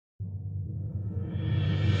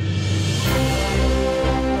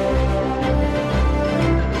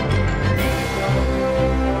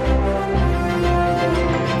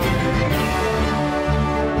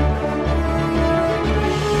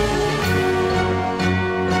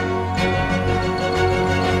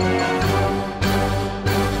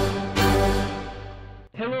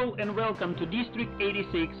welcome to District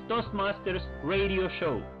 86 Toastmasters radio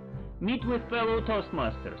show. Meet with fellow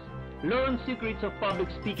Toastmasters. Learn secrets of public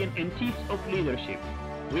speaking and tips of leadership.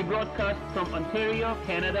 We broadcast from Ontario,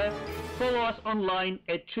 Canada. Follow us online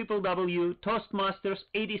at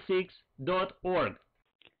www.toastmasters86.org.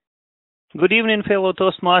 Good evening, fellow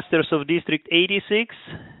Toastmasters of District 86,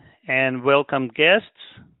 and welcome guests.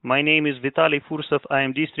 My name is Vitaly Fursov. I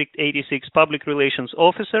am District 86 Public Relations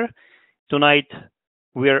Officer. Tonight,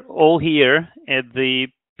 we're all here at the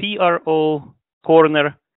PRO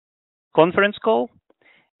Corner conference call,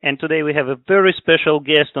 and today we have a very special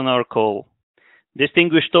guest on our call,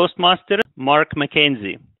 distinguished Toastmaster Mark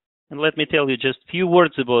McKenzie. And let me tell you just a few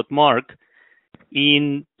words about Mark.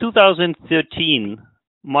 In 2013,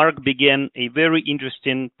 Mark began a very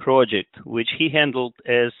interesting project, which he handled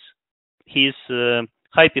as his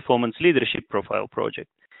high-performance leadership profile project.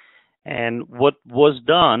 And what was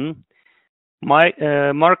done,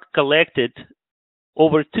 Mark collected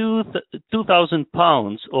over 2,000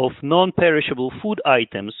 pounds of non-perishable food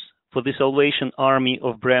items for the Salvation Army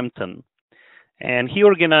of Brampton. And he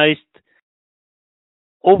organized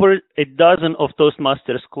over a dozen of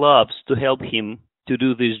Toastmasters clubs to help him to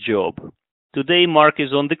do this job. Today, Mark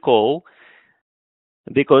is on the call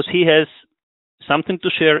because he has something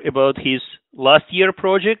to share about his last year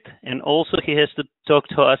project, and also he has to talk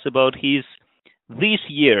to us about his this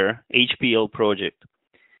year HPL project.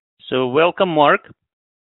 So welcome, Mark.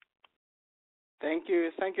 Thank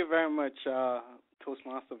you. Thank you very much,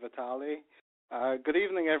 Toastmaster Vitaly. Good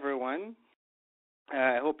evening, everyone.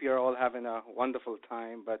 I hope you're all having a wonderful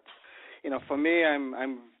time. But, for me,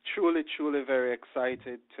 I'm truly very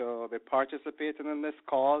excited to be participating in this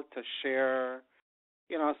call to share,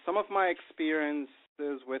 some of my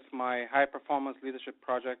experiences with my high-performance leadership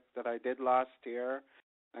project that I did last year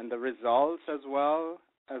and the results as well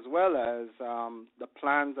as the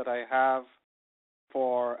plans that I have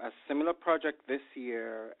for a similar project this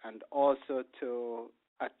year, and also to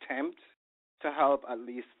attempt to help at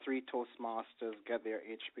least 3 Toastmasters get their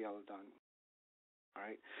HPL done. All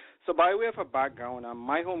right. So by way of a background,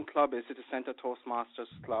 my home club is the Centre Toastmasters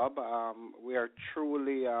Club. We are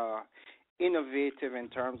truly innovative in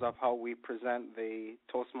terms of how we present the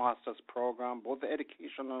Toastmasters program, both the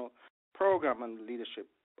educational program and the leadership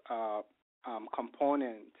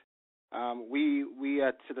component. We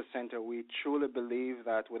at City Center, we truly believe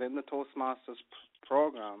that within the Toastmasters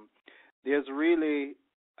program, there's really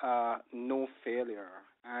no failure.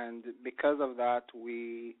 And because of that,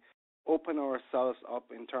 we open ourselves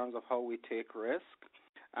up in terms of how we take risk.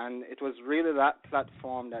 And it was really that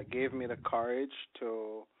platform that gave me the courage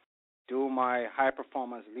to do my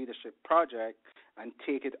high-performance leadership project and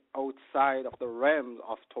take it outside of the realm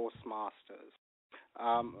of Toastmasters.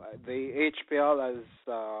 The HPL, as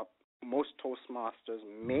most Toastmasters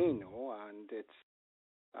may know, and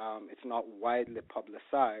it's not widely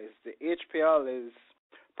publicized, the HPL is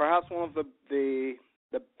perhaps one of the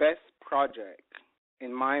best projects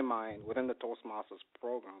in my mind within the Toastmasters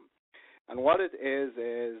program. And what it is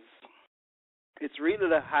it's really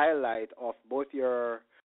the highlight of both the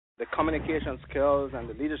communication skills and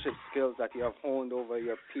the leadership skills that you have honed over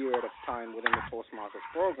your period of time within the Toastmasters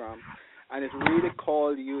program. And it really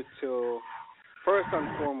called you to, first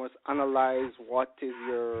and foremost, analyze what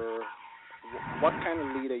kind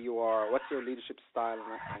of leader you are, what's your leadership style, and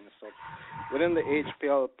that kind of stuff. Within the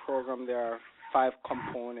HPL program, there are 5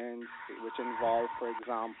 components, which involve, for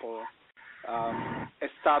example,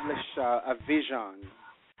 establish a vision,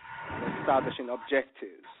 establishing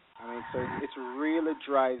objectives. So it really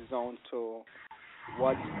drives down to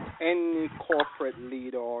what any corporate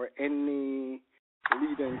leader or any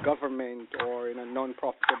leader in government or in a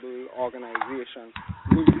non-profitable organization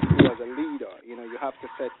needs to do as a leader. You have to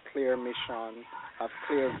set clear mission, have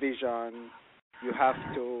clear vision. You have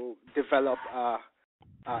to develop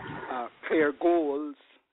clear goals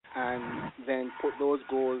and then put those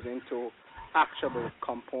goals into actionable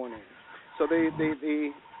components. So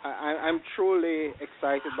I'm truly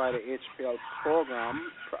excited by the HPL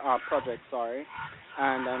project,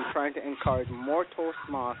 and I'm trying to encourage more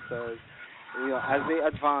Toastmasters, as they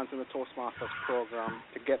advance in the Toastmasters program,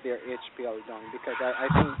 to get their HPL done, because I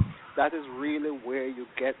think that is really where you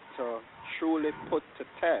get to truly put to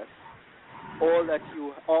test all the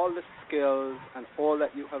skills and all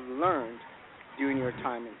that you have learned during your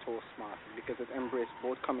time in Toastmasters, because it embraces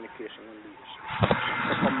both communication and leadership.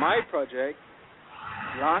 So for my project,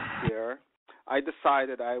 last year, I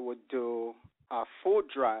decided I would do a food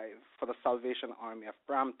drive for the Salvation Army of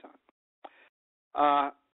Brampton.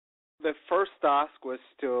 The first task was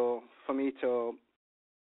for me to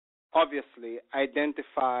obviously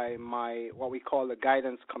identify what we call the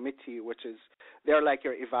guidance committee, which is they're like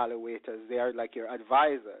your evaluators, they are like your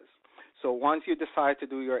advisors. So once you decide to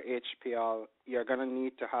do your HPL, you're going to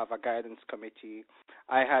need to have a guidance committee.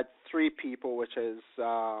 I had 3 people, which is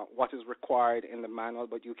what is required in the manual,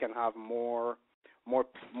 but you can have more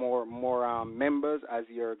members as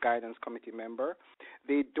your guidance committee member.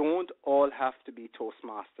 They don't all have to be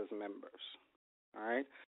Toastmasters members. All right.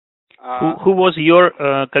 Who was your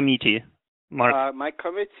committee, Mark? My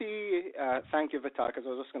committee, thank you, Vital, because I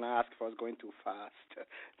was just going to ask if I was going too fast.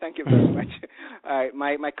 Thank you very much. All right,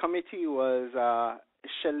 my committee was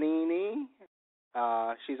Shalini,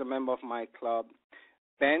 she's a member of my club.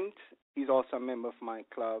 Bent, he's also a member of my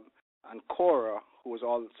club. And Cora, who is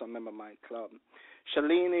also a member of my club.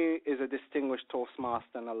 Shalini is a distinguished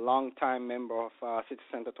Toastmaster and a long-time member of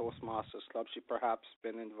Centre Toastmasters Club. She perhaps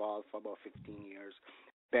been involved for about 15 years.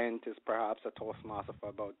 Bent is perhaps a Toastmaster for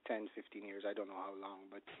about 10, 15 years. I don't know how long,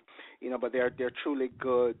 but they're truly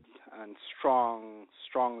good and strong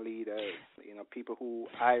leaders. People who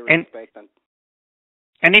I respect.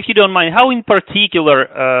 And if you don't mind, how in particular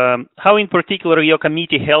your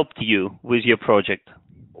committee helped you with your project?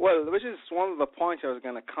 Well, which is one of the points I was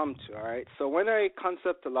going to come to. All right. So when I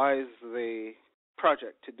conceptualized the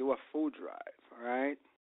project to do a food drive, all right,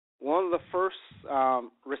 one of the first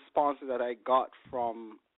responses that I got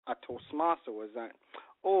from a Toastmaster was that,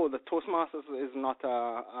 the Toastmasters is not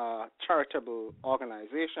a charitable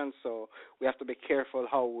organization, so we have to be careful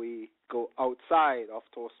how we go outside of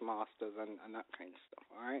Toastmasters and that kind of stuff,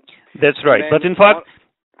 all right? That's right. But in fact,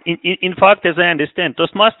 as I understand,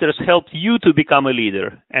 Toastmasters helped you to become a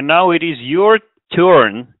leader, and now it is your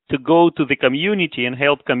turn to go to the community and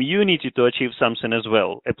help community to achieve something as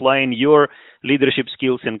well, applying your leadership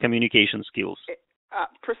skills and communication skills.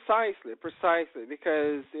 Precisely,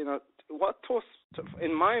 because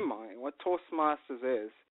in my mind, what Toastmasters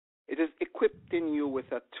is, it is equipping you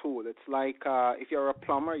with a tool. It's like if you're a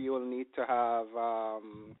plumber, you will need to have,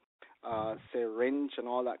 say, wrench and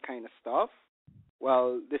all that kind of stuff.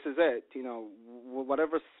 Well, this is it.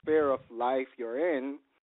 Whatever sphere of life you're in,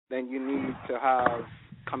 then you need to have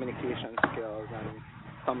communication skills and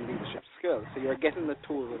some leadership skills. So you're getting the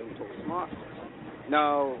tools within Toastmasters.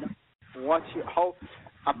 Now, how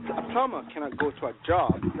a plumber cannot go to a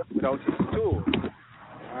job without his tools.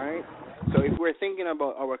 All right. So if we're thinking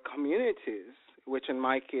about our communities, which in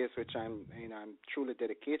my case, which I'm truly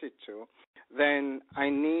dedicated to, then I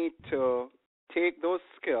need to take those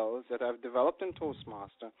skills that I've developed in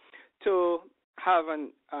Toastmaster to have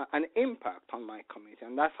an impact on my community,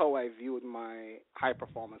 and that's how I viewed my high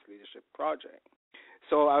performance leadership project.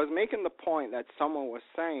 So I was making the point that someone was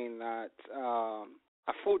saying that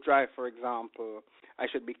a food drive, for example, I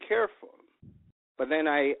should be careful. But then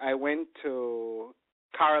I went to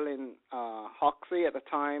Carolyn Hoxley at the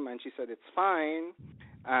time, and she said it's fine.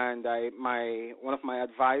 And one of my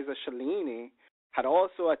advisors, Shalini, had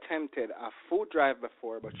also attempted a food drive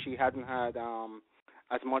before, but she hadn't had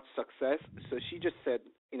as much success. So she just said,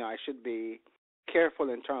 I should be careful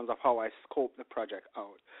in terms of how I scope the project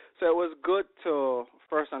out. So it was good to,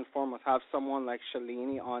 first and foremost, have someone like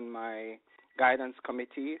Shalini on my guidance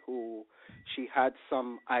committee who she had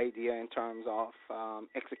some idea in terms of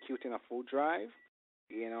executing a food drive,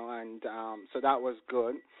 and so that was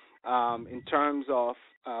good. In terms of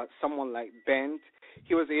someone like Bent,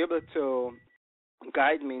 he was able to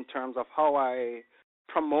guide me in terms of how I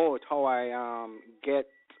promote, how I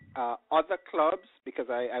get other clubs, because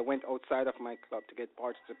I went outside of my club to get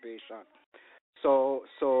participation. So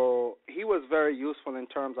he was very useful in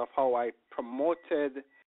terms of how I promoted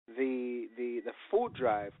the food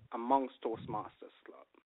drive amongst Toastmasters Club.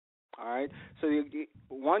 All right. So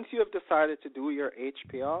once you have decided to do your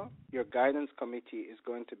HPL, your guidance committee is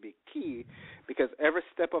going to be key, because every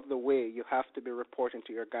step of the way you have to be reporting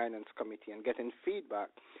to your guidance committee and getting feedback,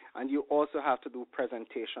 and you also have to do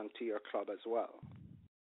presentation to your club as well.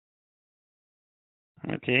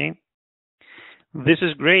 Okay. This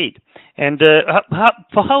is great. And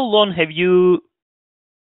for how long have you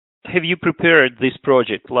prepared this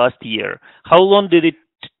project last year? How long did it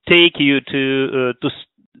take you to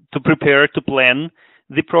prepare, to plan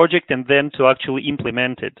the project, and then to actually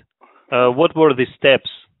implement it? What were the steps?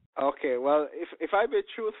 Okay, well, if I be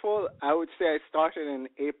truthful, I would say I started in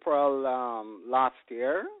April last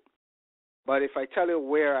year. But if I tell you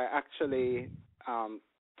where I actually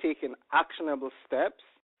taken actionable steps,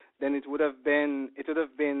 then it would have been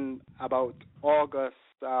about August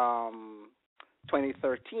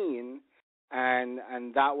 2013,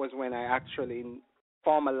 and that was when I actually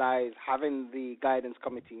formalized having the guidance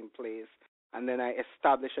committee in place, and then I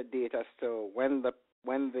established a date as to when the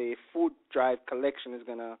when the food drive collection is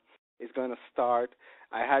gonna start,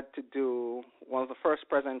 I had to do one of the first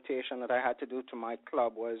presentation that I had to do to my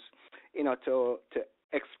club was, to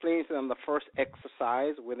explain to them the first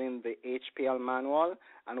exercise within the HPL manual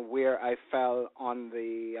and where I fell on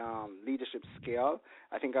the leadership scale.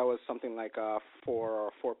 I think I was something like a 4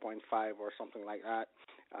 or 4.5 or something like that,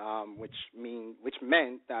 which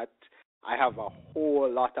meant that I have a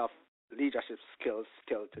whole lot of leadership skills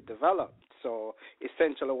still to develop. So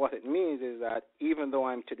essentially what it means is that even though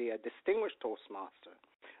I'm today a distinguished Toastmaster,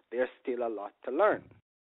 there's still a lot to learn.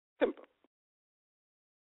 Simple.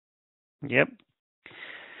 Yep.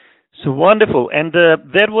 So wonderful. And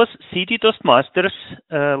that was City Toastmasters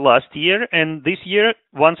last year, and this year,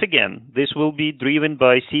 once again, this will be driven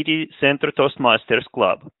by City Centre Toastmasters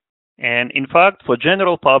Club. And in fact, for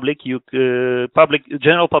general public,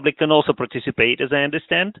 general public can also participate, as I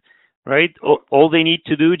understand, right? All they need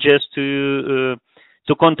to do just to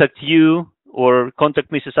contact you or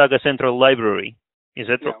contact Mississauga Central Library. Is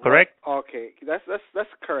that correct? Well, okay, that's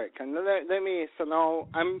correct. And let me. So now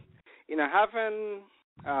I'm, having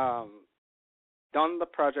done the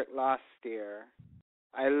project last year,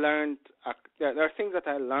 I learned there are things that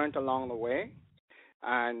I learned along the way,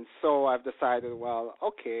 and so I've decided, well,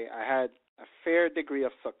 okay, I had a fair degree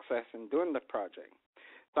of success in doing the project,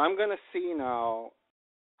 so I'm going to see now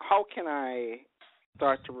how can I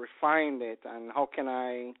start to refine it, and how can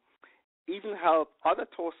I even help other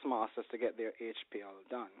Toastmasters to get their HPL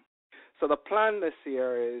done. So the plan this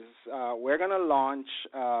year is we're going to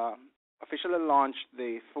officially launch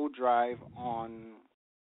the food drive on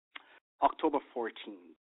October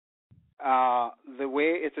 14th. The way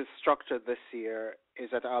it is structured this year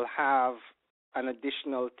is that I'll have an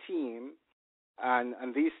additional team,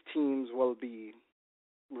 and these teams will be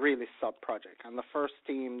really sub-project. And the first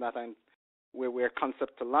team that we're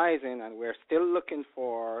conceptualizing, and we're still looking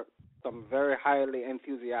for some very highly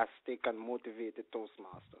enthusiastic and motivated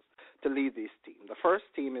Toastmasters to lead this team. The first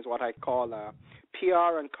team is what I call a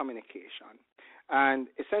PR and communication. And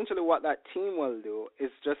essentially what that team will do is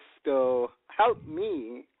just to help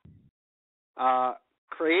me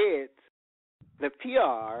create the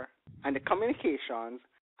PR and the communications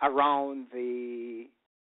around the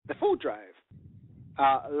food drive.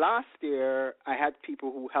 Last year, I had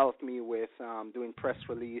people who helped me with doing press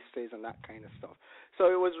releases and that kind of stuff. So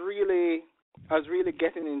I was really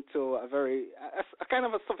getting into a kind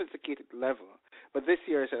of a sophisticated level. But this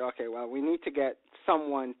year I said, okay, well, we need to get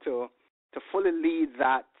someone to fully lead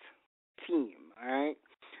that team, all right?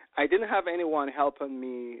 I didn't have anyone helping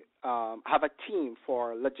me have a team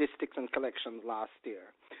for logistics and collections last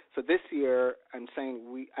year. So this year I'm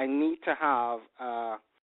saying I need to have a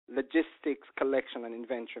logistics, collection, and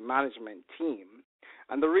inventory management team.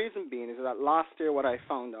 And the reason being is that last year what I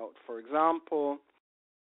found out, for example,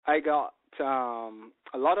 I got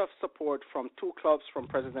a lot of support from two clubs from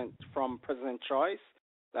President Choice.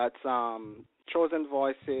 That's Chosen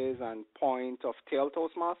Voices and Point of Tail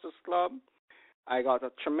Toastmasters Club. I got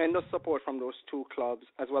a tremendous support from those two clubs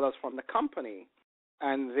as well as from the company.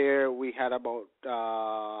 And there we had about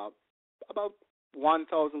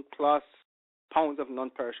 1,000 plus pounds of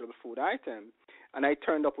non-perishable food item. And I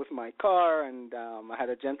turned up with my car, and I had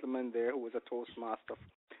a gentleman there who was a Toastmaster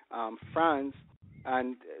of France.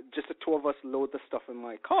 And just the two of us load the stuff in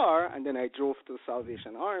my car, and then I drove to the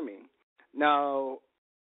Salvation Army. Now,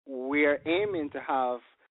 we're aiming to have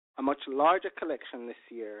a much larger collection this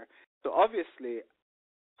year. So obviously,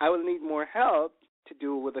 I will need more help to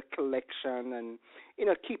do with the collection and,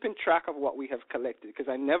 keeping track of what we have collected, because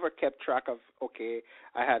I never kept track of, okay,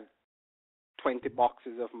 I had 20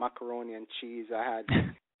 boxes of macaroni and cheese, I had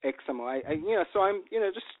X amount, so I'm,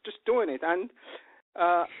 just doing it. And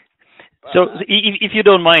so if you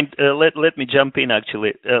don't mind, let me jump in,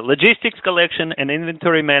 actually. Logistics, collection, and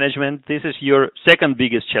inventory management, this is your second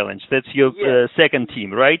biggest challenge. That's your second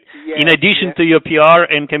team, right? Yes, in addition to your PR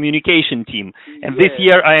and communication team. And this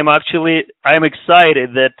year I'm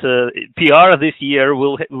excited that PR this year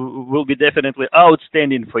will be definitely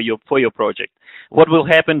outstanding for your project. What will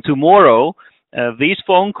happen tomorrow, this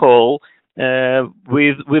phone call,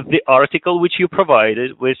 with the article which you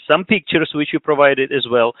provided, with some pictures which you provided as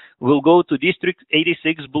well, will go to District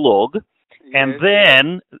 86 blog, and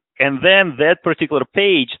then that particular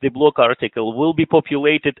page, the blog article, will be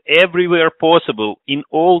populated everywhere possible in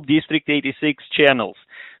all District 86 channels.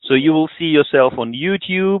 So you will see yourself on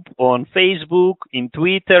YouTube, on Facebook, in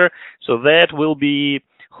Twitter. So that will be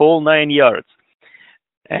whole 9 yards.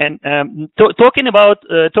 And talking about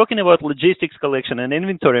logistics, collection, and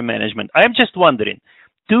inventory management, I'm just wondering,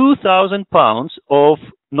 2,000 pounds of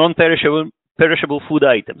non-perishable food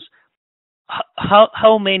items.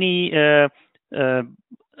 how many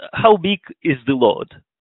how big is the load?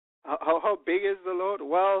 How big is the load?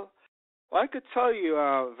 Well, what I could tell you,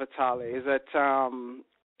 Vitaly, is that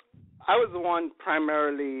I was the one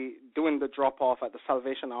primarily doing the drop off at the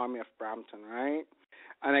Salvation Army of Brampton, right?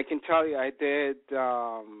 And I can tell you, I did.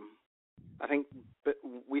 I think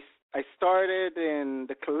I started in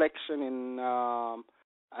the collection in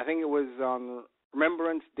I think it was on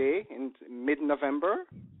Remembrance Day in mid-November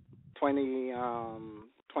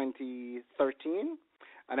 2013,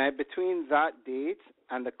 and between that date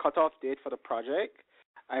and the cutoff date for the project,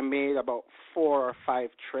 I made about 4 or 5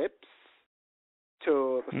 trips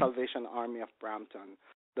to the Salvation Army of Brampton.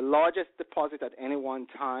 The largest deposit at any one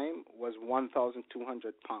time was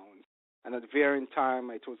 1,200 pounds, and at varying time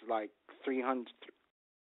it was like 300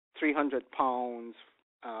 pounds,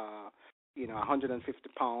 150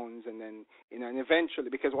 pounds, and then and eventually,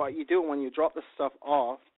 because what you do when you drop the stuff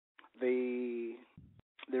off, the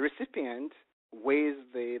recipient weighs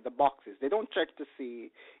the boxes. They don't check to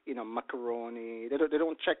see macaroni. They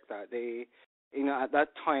don't check that. They at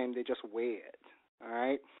that time they just weigh it. All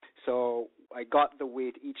right. So I got the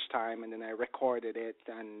weight each time, and then I recorded it,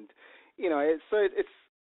 and it's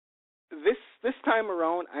this time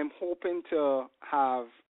around. I'm hoping to have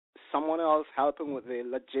someone else helping with the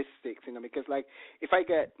logistics, because like if I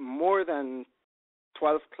get more than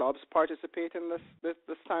 12 clubs participating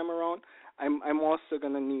this time around, I'm also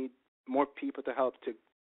gonna need more people to help to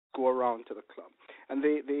go around to the club. And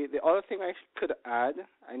the other thing I could add,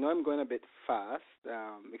 I know I'm going a bit fast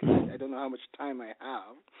because I don't know how much time I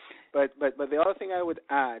have, but the other thing I would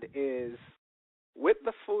add is with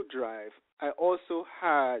the food drive, I also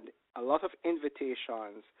had a lot of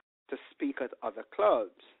invitations to speak at other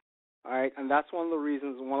clubs. All right, and that's one of the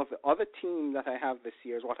reasons. One of the other teams that I have this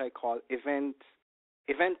year is what I call event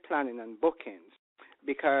planning and bookings,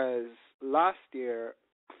 because last year,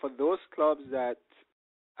 for those clubs that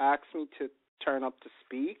asked me to turn up to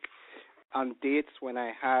speak on dates when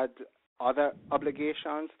I had other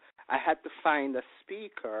obligations, I had to find a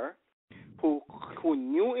speaker who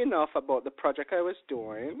knew enough about the project I was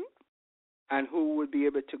doing and who would be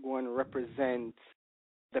able to go and represent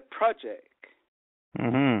the project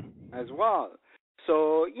as well.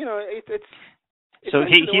 So it's so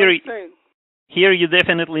here you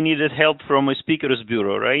definitely needed help from a speakers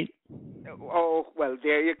bureau, right? Oh, well,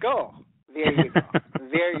 there you go. There you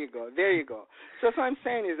go. So what I'm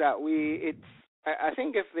saying is that I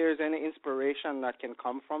think if there's any inspiration that can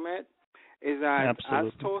come from it, is that Absolutely.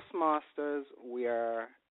 As Toastmasters, we are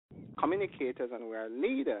communicators and we are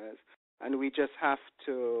leaders, and we just have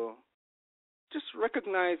to just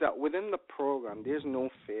recognize that within the program, there's no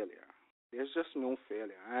failure. There's just no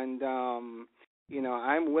failure. And, I'm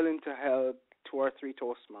willing to help 2 or 3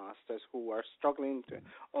 Toastmasters who are struggling to,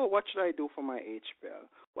 what should I do for my HPL?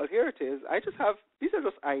 Well, here it is. These are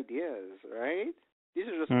just ideas, right? These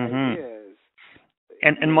are just ideas.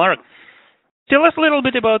 And Mark, tell us a little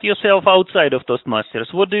bit about yourself outside of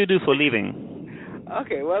Toastmasters. What do you do for a living?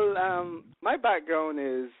 Okay, well, my background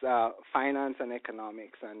is finance and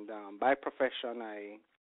economics, and by profession,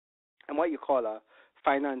 I'm what you call a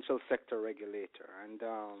financial sector regulator. And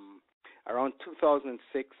around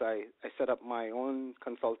 2006, I set up my own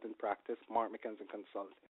consulting practice, Mark McKenzie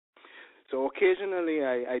Consulting. So occasionally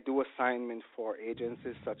I do assignments for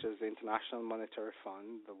agencies such as the International Monetary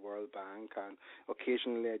Fund, the World Bank, and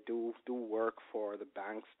occasionally I do work for the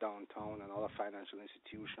banks downtown and other financial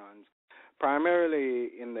institutions,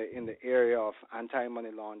 primarily in the area of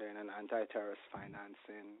anti-money laundering and anti-terrorist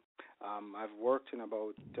financing. I've worked in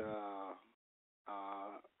about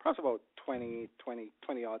perhaps about 20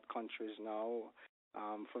 odd countries now,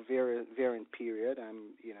 for varying period.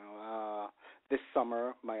 And this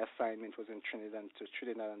summer my assignment was in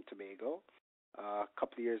Trinidad and Tobago. A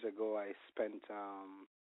couple of years ago I spent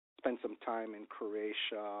some time in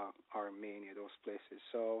Croatia, Armenia, those places.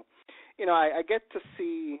 So I get to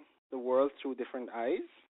see the world through different eyes,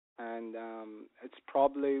 and it's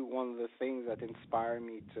probably one of the things that inspire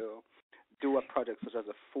me to do a project such as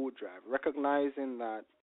a food drive, recognizing that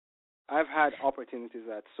I've had opportunities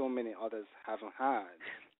that so many others haven't had,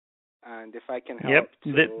 and if I can help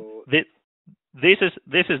This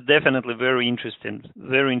is definitely very interesting.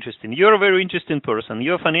 Very interesting. You're a very interesting person.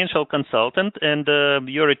 You're a financial consultant, and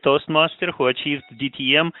you're a Toastmaster who achieved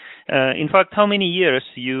DTM. In fact, how many years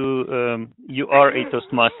you are a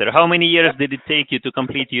Toastmaster? How many years did it take you to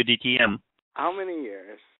complete your DTM? How many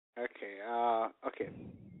years? Okay.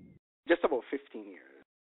 Just about 15 years.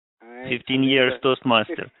 Right? 15 years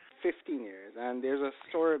Toastmaster. 15 years, and there's a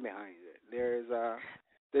story behind it. There's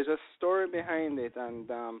a story behind it, and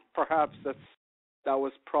perhaps that's that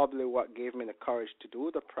was probably what gave me the courage to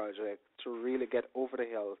do the project, to really get over the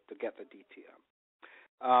hill to get the DTM.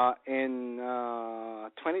 In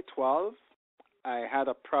 2012, I had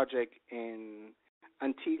a project in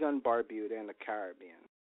Antigua and Barbuda in the Caribbean.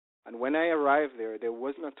 And when I arrived there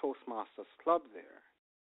wasn't a Toastmasters Club there,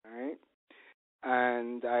 right?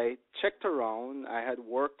 And I checked around. I had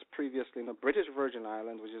worked previously in the British Virgin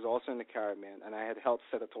Islands, which is also in the Caribbean, and I had helped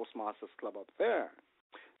set a Toastmasters Club up there.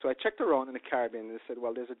 So I checked around in the Caribbean, and they said,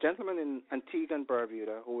 well, there's a gentleman in Antigua and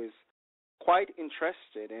Barbuda who is quite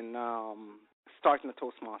interested in starting a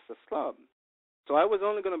Toastmasters Club. So I was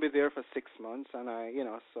only going to be there for 6 months, and I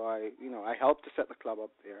helped to set the club up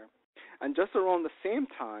there. And just around the same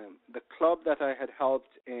time, the club that I had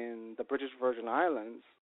helped in the British Virgin Islands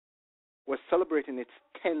was celebrating its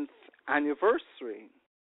 10th anniversary,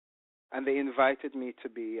 and they invited me to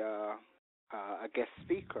be a guest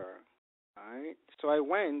speaker. Right? So I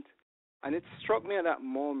went, and it struck me at that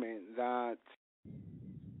moment that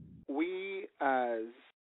we as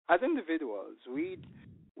individuals, we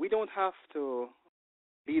don't have to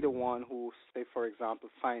be the one who, say, for example,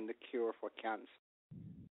 find the cure for cancer.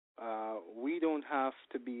 We don't have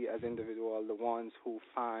to be, as individuals, the ones who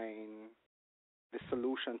find the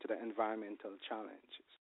solution to the environmental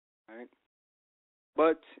challenges, right?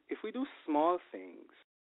 But if we do small things,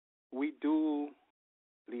 we do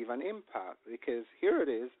leave an impact, because here it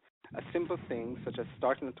is, a simple thing such as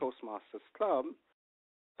starting a Toastmasters Club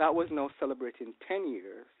that was now celebrating 10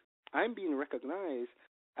 years. I'm being recognized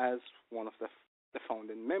as one of the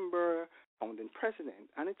founding member, founding president,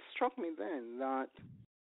 and it struck me then that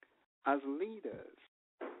as leaders,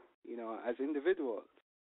 as individuals,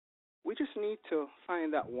 we just need to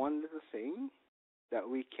find that one little thing that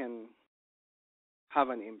we can have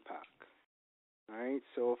an impact, right?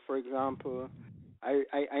 So, for example,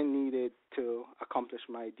 I needed to accomplish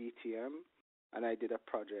my DTM, and I did a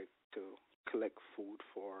project to collect food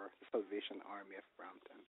for the Salvation Army of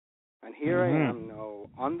Brampton. And here I am now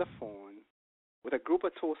on the phone with a group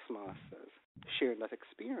of Toastmasters sharing that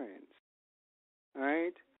experience,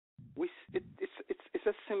 right? It's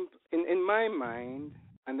a simple, in my mind,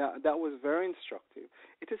 and that was very instructive.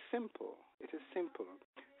 It is simple.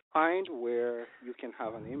 Find where you can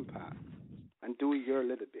have an impact and do your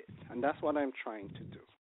little bit, and that's what I'm trying to do.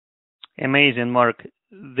 Amazing, Mark.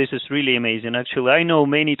 This is really amazing. Actually, I know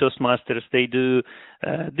many Toastmasters. They do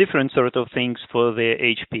different sort of things for their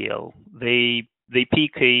HPL. They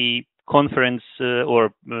pick a conference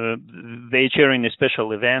or they're chairing a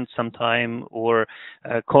special event sometime, or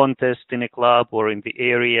a contest in a club or in the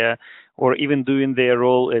area, or even doing their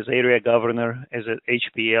role as area governor, as a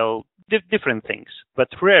HPL, different things. But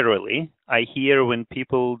rarely I hear when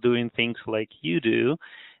people doing things like you do,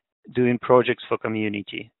 doing projects for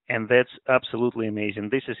community. And that's absolutely amazing.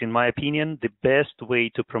 This is, in my opinion, the best way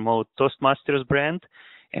to promote Toastmasters brand,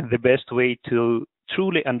 and the best way to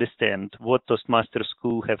truly understand what Toastmasters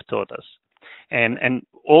School have taught us. And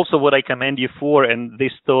also what I commend you for, and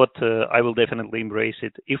this thought, I will definitely embrace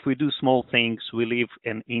it. If we do small things, we leave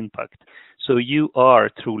an impact. So you are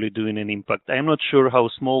truly doing an impact. I'm not sure how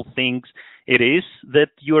small things it is that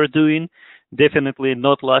you are doing. Definitely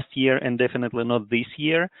not last year, and definitely not this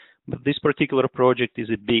year. But this particular project is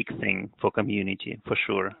a big thing for community, for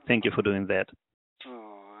sure. Thank you for doing that.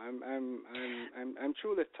 Oh, I'm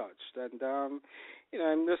truly touched, and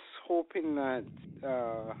I'm just hoping that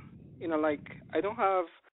I don't have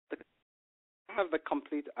the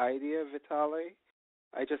complete idea, Vitaly.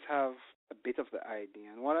 I just have a bit of the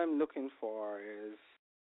idea, and what I'm looking for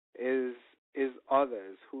is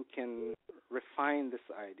others who can refine this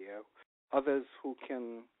idea, others who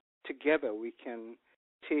can together we can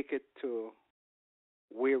take it to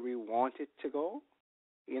where we want it to go.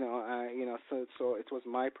 So it was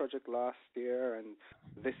my project last year, and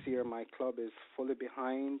this year my club is fully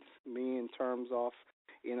behind me in terms of,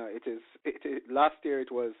 last year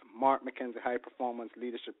it was Mark McKenzie High Performance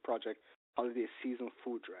Leadership Project Holiday Season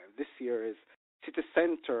Food Drive. This year is City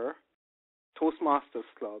Centre Toastmasters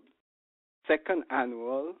Club second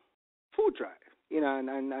annual food drive.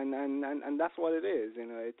 And that's what it is.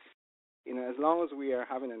 As long as we are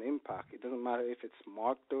having an impact, it doesn't matter if it's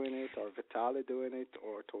Mark doing it or Vitaly doing it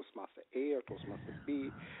or Toastmaster A or Toastmaster B.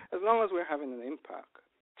 As long as we're having an impact,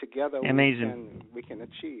 together we can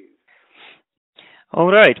achieve. All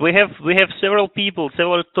right, we have several people,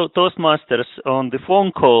 several Toastmasters on the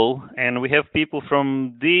phone call, and we have people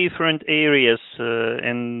from different areas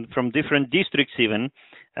and from different districts even.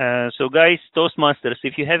 So guys, Toastmasters,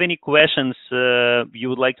 if you have any questions you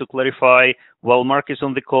would like to clarify while Mark is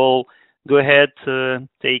on the call, go ahead,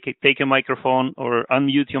 take a microphone or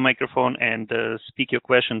unmute your microphone and speak your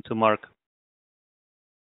question to Mark.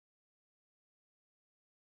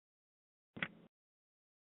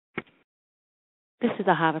 This is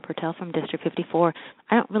Ahava Patel from District 54.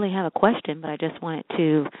 I don't really have a question, but I just wanted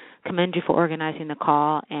to commend you for organizing the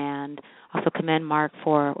call and also commend Mark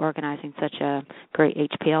for organizing such a great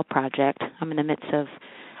HPL project. I'm in the midst of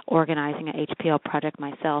organizing an HPL project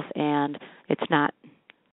myself, and it's not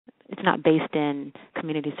based in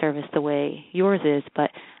community service the way yours is,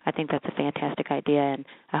 but I think that's a fantastic idea, and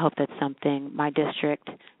I hope that's something my district,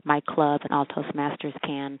 my club, and all Toastmasters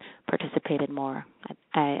can participate in more.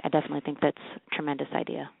 I definitely think that's a tremendous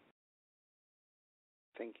idea.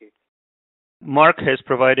 Thank you. Mark has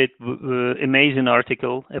provided amazing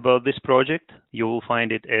article about this project. You will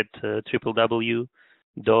find it at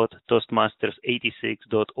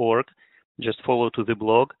www.toastmasters86.org. Just follow to the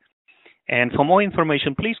blog. And for more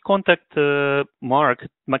information, please contact Mark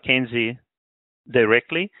McKenzie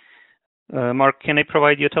directly. Mark, can I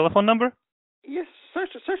provide your telephone number? Yes,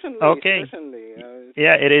 certainly. Okay. Certainly.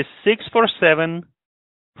 Yeah, it is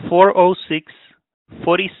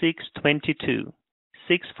 647-406-4622.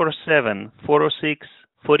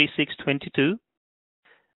 647-406-4622.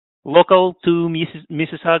 Local to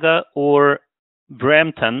Mississauga or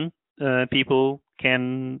Brampton, people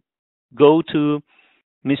can go to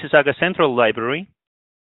Mississauga Central Library,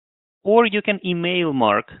 or you can email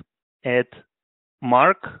Mark at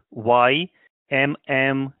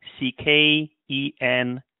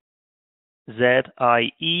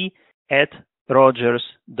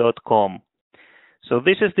markmckenzie@rogers.com. So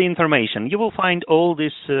this is the information. You will find all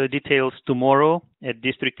these details tomorrow at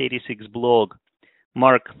District 86 blog.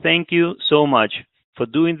 Mark, thank you so much for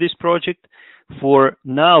doing this project, for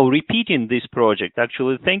now repeating this project.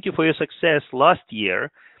 Actually, thank you for your success last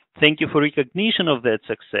year. Thank you for recognition of that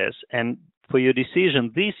success and for your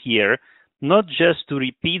decision this year not just to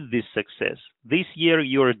repeat this success. This year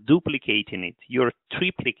you're duplicating it, you're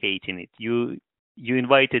triplicating it. You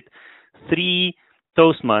invited 3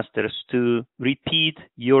 Toastmasters to repeat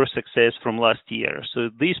your success from last year. So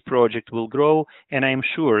this project will grow, and I'm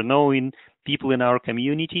sure, knowing people in our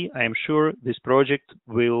community, I am sure this project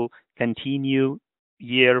will continue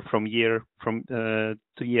year from year to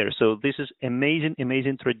year. So this is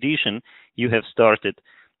amazing tradition you have started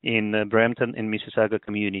in Brampton and Mississauga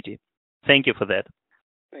community. Thank you for that.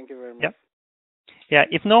 Thank you very much. Yeah.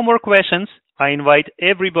 If no more questions, I invite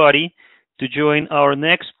everybody to join our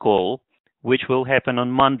next call, which will happen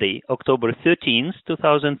on Monday, October 13th,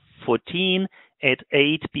 2014 at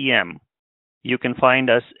 8 p.m. You can find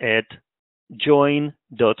us at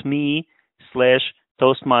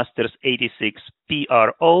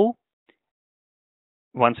join.me/Toastmasters86PRO.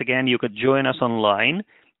 Once again, you could join us online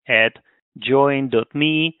at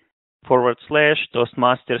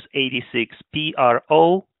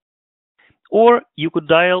join.me/Toastmasters86PRO, or you could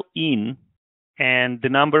dial in, and the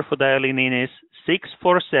number for dialing in is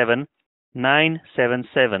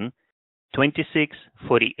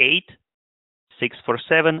 647-977-2648,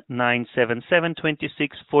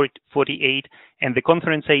 647-977-2648, and the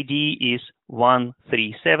conference ID is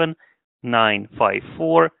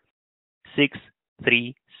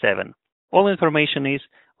 137954-637. All information is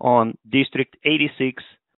on District 86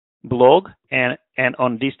 blog and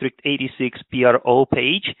on District 86 PRO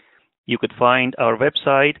page. You could find our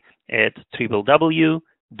website at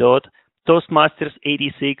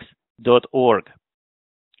www.toastmasters86.org.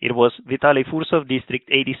 It was Vitaly Fursov, District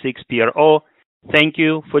 86 PRO. Thank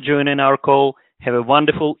you for joining our call. Have a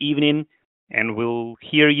wonderful evening, and we'll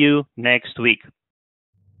hear you next week.